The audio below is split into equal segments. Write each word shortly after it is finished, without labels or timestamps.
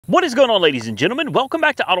What is going on, ladies and gentlemen? Welcome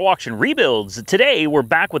back to Auto Auction Rebuilds. Today we're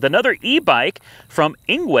back with another e-bike from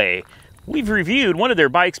Engwe. We've reviewed one of their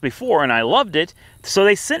bikes before and I loved it, so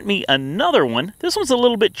they sent me another one. This one's a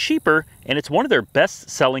little bit cheaper and it's one of their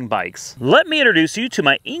best-selling bikes. Let me introduce you to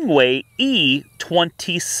my Engwe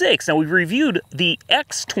e26. Now, we've reviewed the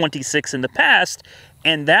X26 in the past,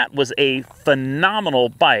 and that was a phenomenal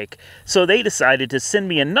bike. So they decided to send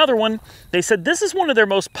me another one. They said this is one of their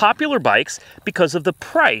most popular bikes because of the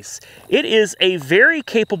price. It is a very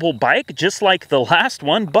capable bike, just like the last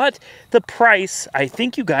one, but the price I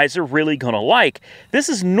think you guys are really gonna like. This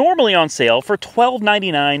is normally on sale for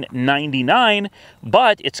 $1299.99,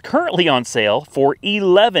 but it's currently on sale for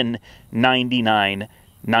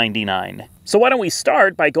 $1199.99. So why don't we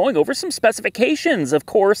start by going over some specifications? Of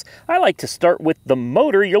course, I like to start with the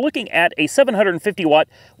motor. You're looking at a 750 watt,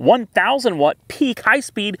 1000 watt peak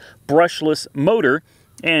high-speed brushless motor,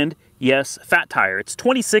 and yes, fat tire. It's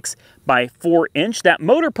 26 by 4 inch. That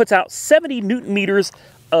motor puts out 70 Newton meters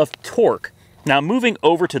of torque. Now, moving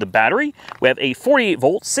over to the battery, we have a 48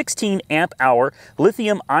 volt, 16 amp hour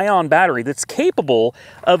lithium ion battery that's capable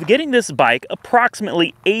of getting this bike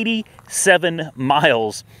approximately 87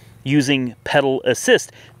 miles using pedal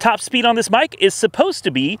assist. Top speed on this bike is supposed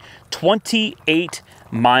to be 28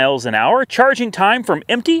 miles an hour. Charging time from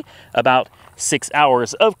empty, about 6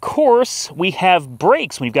 hours. Of course, we have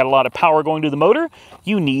brakes. When you've got a lot of power going to the motor,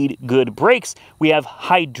 you need good brakes. We have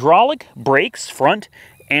hydraulic brakes, front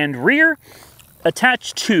and rear,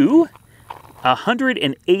 attached to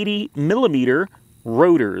 180 millimeter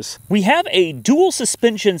rotors. We have a dual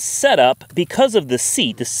suspension setup because of the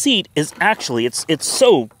seat. The seat is actually, it's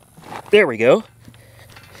so, there we go.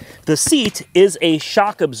 The seat is a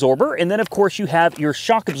shock absorber, and then of course you have your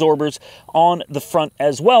shock absorbers on the front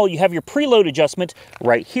as well. You have your preload adjustment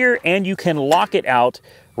right here, and you can lock it out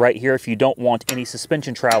right here if you don't want any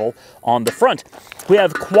suspension travel on the front. We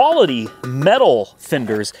have quality metal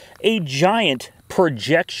fenders, a giant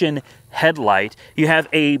projection headlight. You have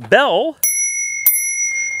a bell.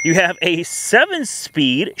 You have a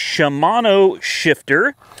 7-speed Shimano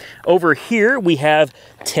shifter. Over here we have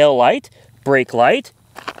tail light, brake light.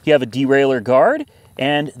 You have a derailleur guard,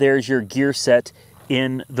 and there's your gear set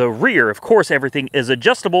in the rear. Of course, everything is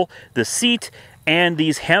adjustable, the seat and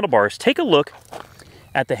these handlebars. Take a look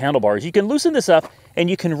at the handlebars. You can loosen this up and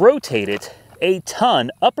you can rotate it a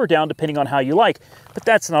ton, up or down, depending on how you like. But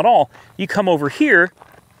that's not all. You come over here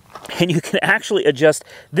and you can actually adjust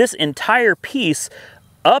this entire piece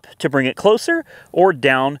up to bring it closer or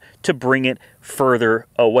down to bring it further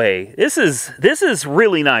away. This is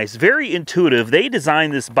really nice, very intuitive. They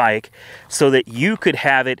designed this bike so that you could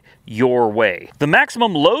have it your way. The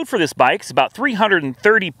maximum load for this bike is about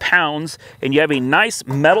 330 pounds, and you have a nice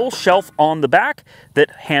metal shelf on the back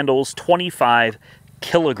that handles 25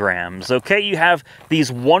 kilograms. Okay, you have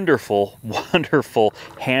these wonderful, wonderful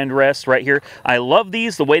hand rests right here. I love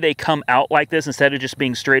these, the way they come out like this instead of just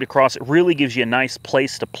being straight across. It really gives you a nice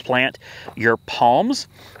place to plant your palms.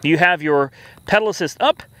 You have your pedal assist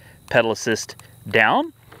up, pedal assist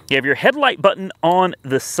down. You have your headlight button on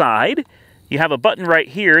the side. You have a button right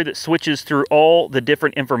here that switches through all the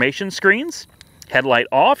different information screens. Headlight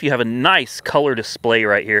off. You have a nice color display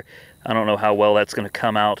right here. I don't know how well that's going to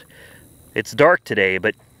come out. It's dark today,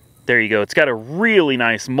 but there you go. It's got a really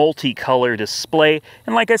nice multicolor display.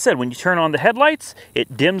 And like I said, when you turn on the headlights,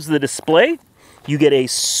 it dims the display. You get a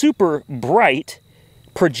super bright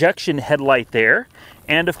projection headlight there.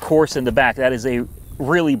 And of course, in the back, that is a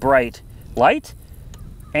really bright light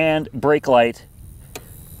and brake light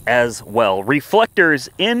as well. Reflectors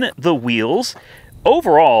in the wheels.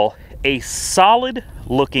 Overall, a solid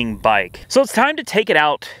looking bike. So it's time to take it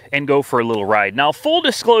out and go for a little ride. Now, full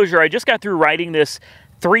disclosure, I just got through riding this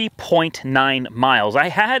 3.9 miles. I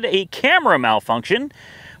had a camera malfunction,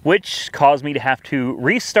 which caused me to have to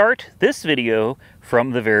restart this video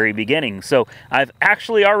from the very beginning. So I've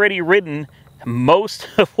actually already ridden most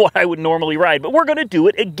of what I would normally ride, but we're gonna do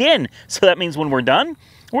it again. So that means when we're done,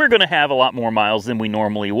 we're gonna have a lot more miles than we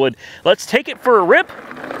normally would. Let's take it for a rip.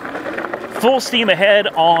 Full steam ahead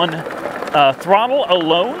on throttle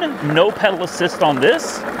alone, no pedal assist on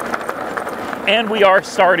this. And we are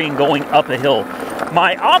starting going up a hill.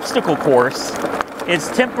 My obstacle course is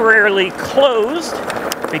temporarily closed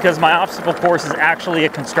because my obstacle course is actually a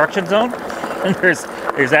construction zone. And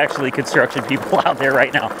there's actually construction people out there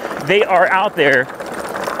right now. They are out there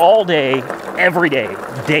all day, every day,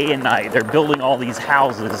 day and night. They're building all these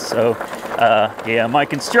houses. So yeah, my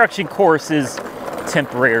construction course is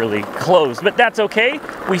temporarily closed, but that's okay.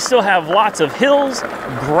 We still have lots of hills,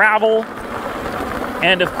 gravel,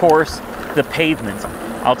 and of course the pavement.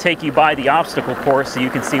 I'll take you by the obstacle course so you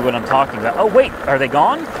can see what I'm talking about. Oh wait, are they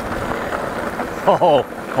gone? Oh,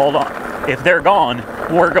 hold on. If they're gone,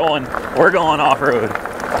 we're going off-road.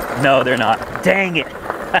 No, they're not. Dang it.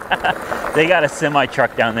 They got a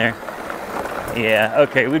semi-truck down there. Yeah,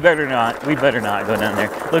 okay, we better not go down there.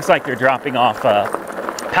 Looks like they're dropping off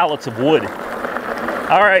pallets of wood.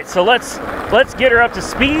 All right, so let's get her up to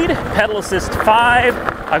speed. Pedal assist 5.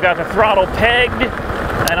 I've got the throttle pegged,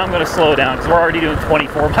 and I'm gonna slow down because we're already doing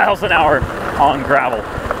 24 miles an hour on gravel.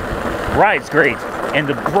 Ride's great, and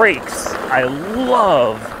the brakes, I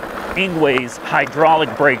love Engwe's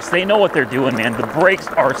hydraulic brakes. They know what they're doing, man. The brakes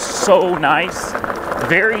are so nice,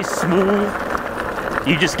 very smooth.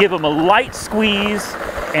 You just give them a light squeeze,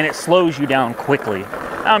 and it slows you down quickly.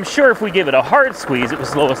 I'm sure if we give it a hard squeeze, it would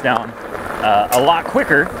slow us down a lot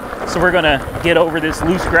quicker. So we're gonna get over this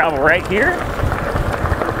loose gravel right here.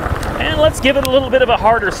 And let's give it a little bit of a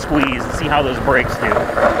harder squeeze and see how those brakes do.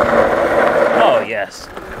 Oh yes,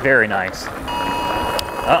 very nice.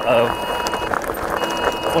 Uh-oh.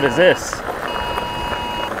 What is this?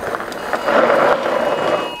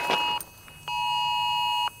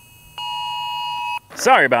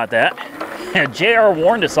 Sorry about that. JR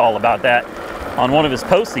warned us all about that on one of his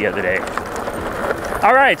posts the other day.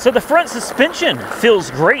 All right, so the front suspension feels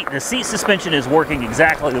great. The seat suspension is working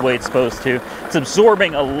exactly the way it's supposed to. It's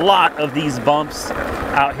absorbing a lot of these bumps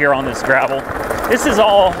out here on this gravel. This is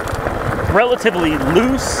all relatively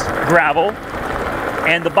loose gravel,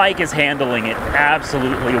 and the bike is handling it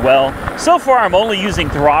absolutely well. So far, I'm only using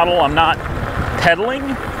throttle. I'm not pedaling.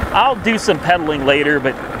 I'll do some pedaling later,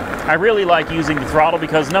 but I really like using the throttle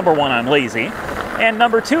because number one, I'm lazy, and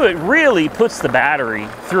number two, it really puts the battery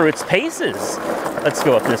through its paces. Let's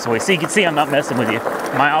go up this way. So you can see I'm not messing with you.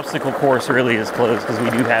 My obstacle course really is closed because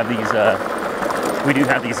we do have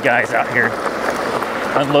these guys out here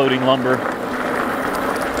unloading lumber.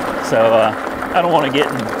 So I don't want to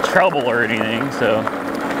get in trouble or anything. So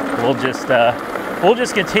we'll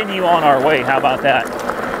just continue on our way. How about that?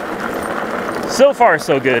 So far,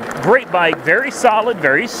 so good. Great bike, very solid,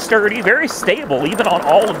 very sturdy, very stable, even on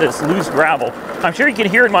all of this loose gravel. I'm sure you can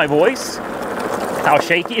hear in my voice how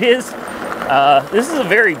shaky it is. This is a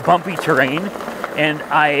very bumpy terrain, and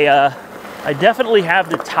I definitely have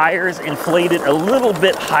the tires inflated a little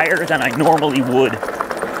bit higher than I normally would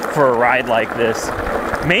for a ride like this.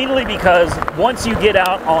 Mainly because once you get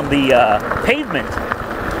out on the pavement,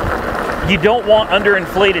 you don't want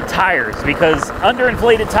underinflated tires, because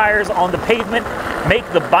underinflated tires on the pavement make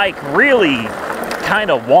the bike really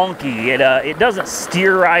kind of wonky. It doesn't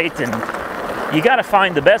steer right, and you got to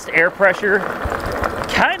find the best air pressure,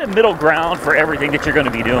 kind of middle ground for everything that you're going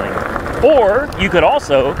to be doing. Or you could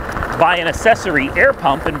also buy an accessory air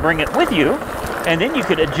pump and bring it with you, and then you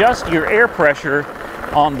could adjust your air pressure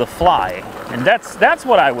on the fly. And that's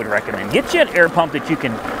what I would recommend. Get you an air pump that you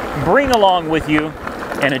can bring along with you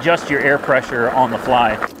and adjust your air pressure on the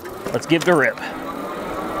fly. Let's give it a rip.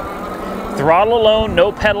 Throttle alone,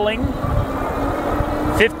 no pedaling.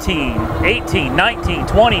 15, 18, 19,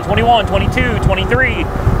 20, 21, 22, 23,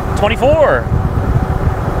 24.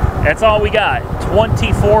 That's all we got.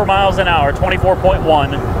 24 miles an hour,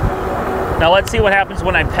 24.1. Now let's see what happens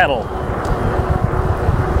when I pedal.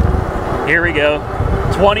 Here we go.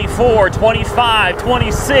 24, 25,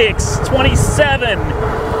 26, 27,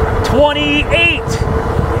 28.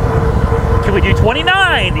 Can we do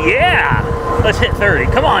 29? Yeah. Let's hit 30.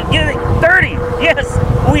 Come on, get it. 30. Yes,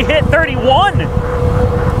 we hit 31.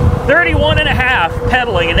 31 and a half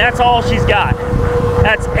pedaling, and that's all she's got.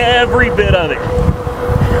 That's every bit of it.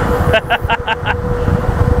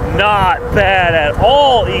 Not bad at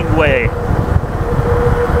all, Engwe.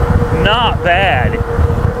 Not bad.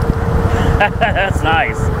 That's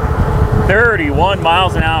nice. 31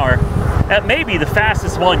 miles an hour. That may be the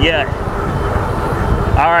fastest one yet.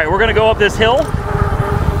 All right, we're gonna go up this hill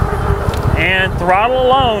and throttle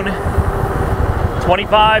alone.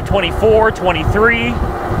 25, 24, 23,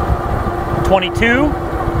 22,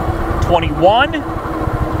 21,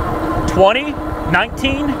 20,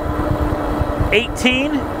 19,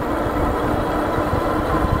 18,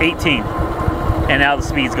 18. And now the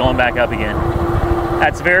speed's going back up again.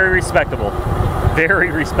 That's very respectable.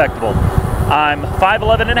 Very respectable. I'm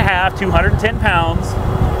 5'11 and a half, 210 pounds.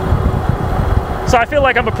 So I feel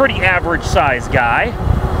like I'm a pretty average size guy.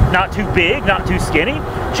 Not too big, not too skinny.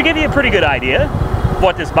 Should give you a pretty good idea of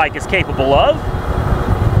what this bike is capable of.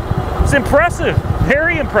 It's impressive,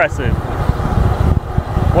 very impressive.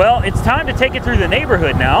 Well, it's time to take it through the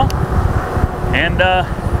neighborhood now. And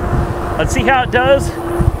let's see how it does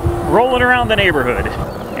rolling around the neighborhood.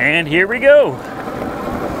 And here we go.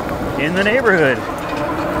 In the neighborhood.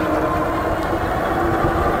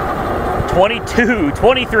 22,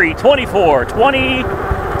 23, 24, 20,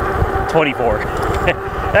 24.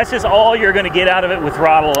 That's just all you're going to get out of it with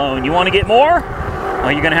throttle alone. You want to get more?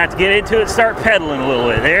 Well, you're going to have to get into it, start pedaling a little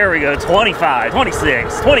bit. There we go. 25,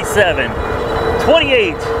 26, 27,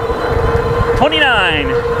 28, 29,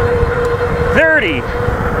 30.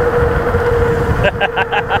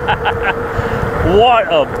 What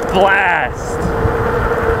a blast.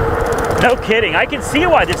 No kidding. I can see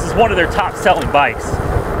why this is one of their top selling bikes.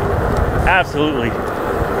 Absolutely.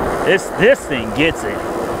 This thing gets it.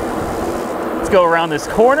 Let's go around this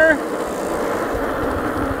corner.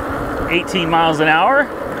 18 miles an hour.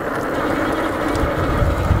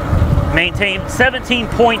 Maintain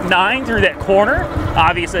 17.9 through that corner.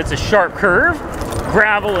 Obviously, it's a sharp curve.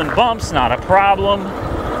 Gravel and bumps, not a problem.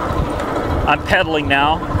 I'm pedaling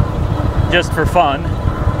now, just for fun.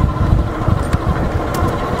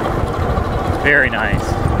 Very nice.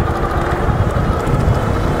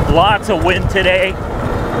 Lots of wind today.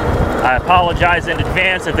 I apologize in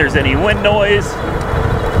advance if there's any wind noise.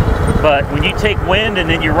 But when you take wind and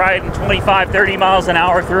then you're riding 25, 30 miles an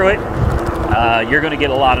hour through it, you're going to get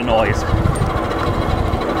a lot of noise.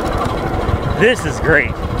 This is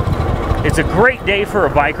great. It's a great day for a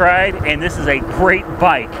bike ride, and this is a great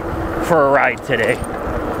bike for a ride today.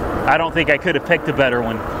 I don't think I could have picked a better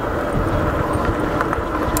one.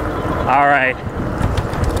 All right.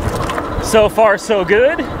 So far, so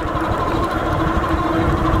good.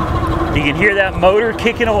 You can hear that motor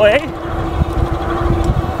kicking away.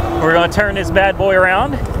 We're going to turn this bad boy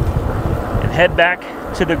around and head back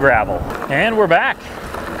to the gravel. And we're back.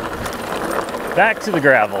 Back to the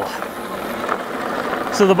gravel.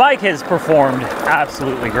 So the bike has performed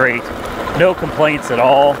absolutely great. No complaints at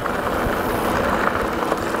all.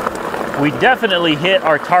 We definitely hit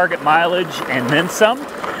our target mileage and then some.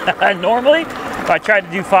 Normally, if I tried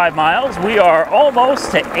to do 5 miles, we are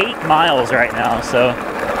almost to 8 miles right now. So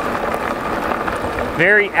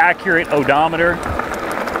very accurate odometer.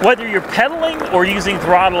 Whether you're pedaling or using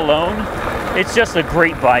throttle alone, it's just a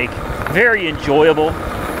great bike. Very enjoyable,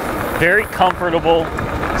 very comfortable,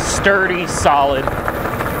 sturdy, solid,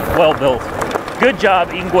 well built. Good job,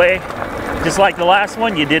 Engwe. Just like the last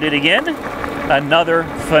one, you did it again. Another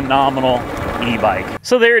phenomenal e-bike.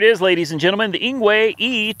 So there it is, ladies and gentlemen, the Engwe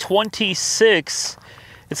e26.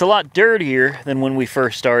 It's a lot dirtier than when we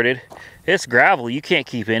first started. It's gravel. You can't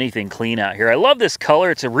keep anything clean out here. I love this color.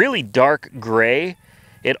 It's a really dark gray.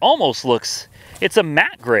 It almost looks, it's a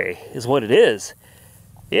matte gray is what it is.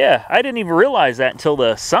 Yeah, I didn't even realize that until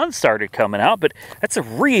the sun started coming out, but that's a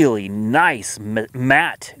really nice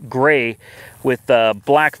matte gray with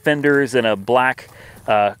black fenders and a black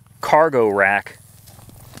cargo rack.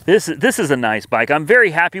 This is a nice bike. I'm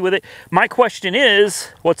very happy with it. My question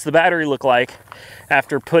is, what's the battery look like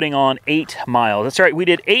after putting on 8 miles? That's right, we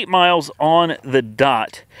did 8 miles on the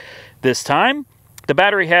dot this time. The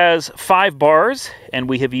battery has 5 bars, and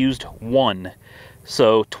we have used 1.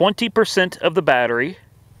 So 20% of the battery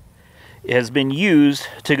has been used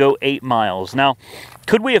to go 8 miles. Now,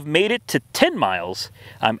 could we have made it to 10 miles?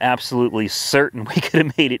 I'm absolutely certain we could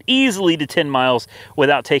have made it easily to 10 miles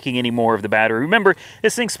without taking any more of the battery. Remember,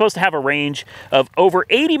 this thing's supposed to have a range of over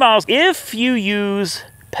 80 miles if you use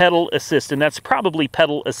pedal assist, and that's probably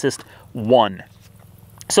pedal assist 1.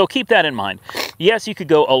 So keep that in mind. Yes, you could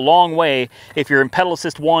go a long way if you're in pedal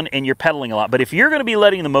assist 1 and you're pedaling a lot, but if you're going to be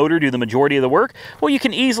letting the motor do the majority of the work, well, you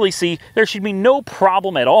can easily see there should be no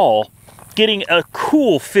problem at all getting a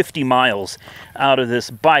cool 50 miles out of this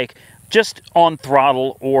bike just on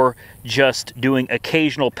throttle or just doing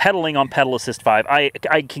occasional pedaling on pedal assist 5. I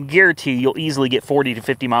can guarantee you'll easily get 40 to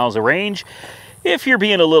 50 miles of range if you're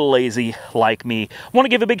being a little lazy like me. I want to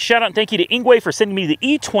give a big shout out and thank you to Engwe for sending me the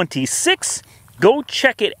e26. Go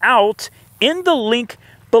check it out in the link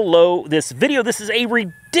below this video. This is a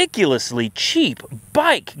ridiculously cheap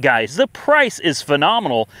bike, guys. The price is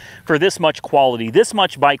phenomenal for this much quality, this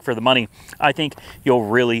much bike for the money. I think you'll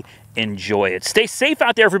really enjoy it. Stay safe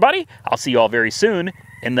out there, everybody. I'll see you all very soon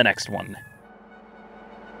in the next one.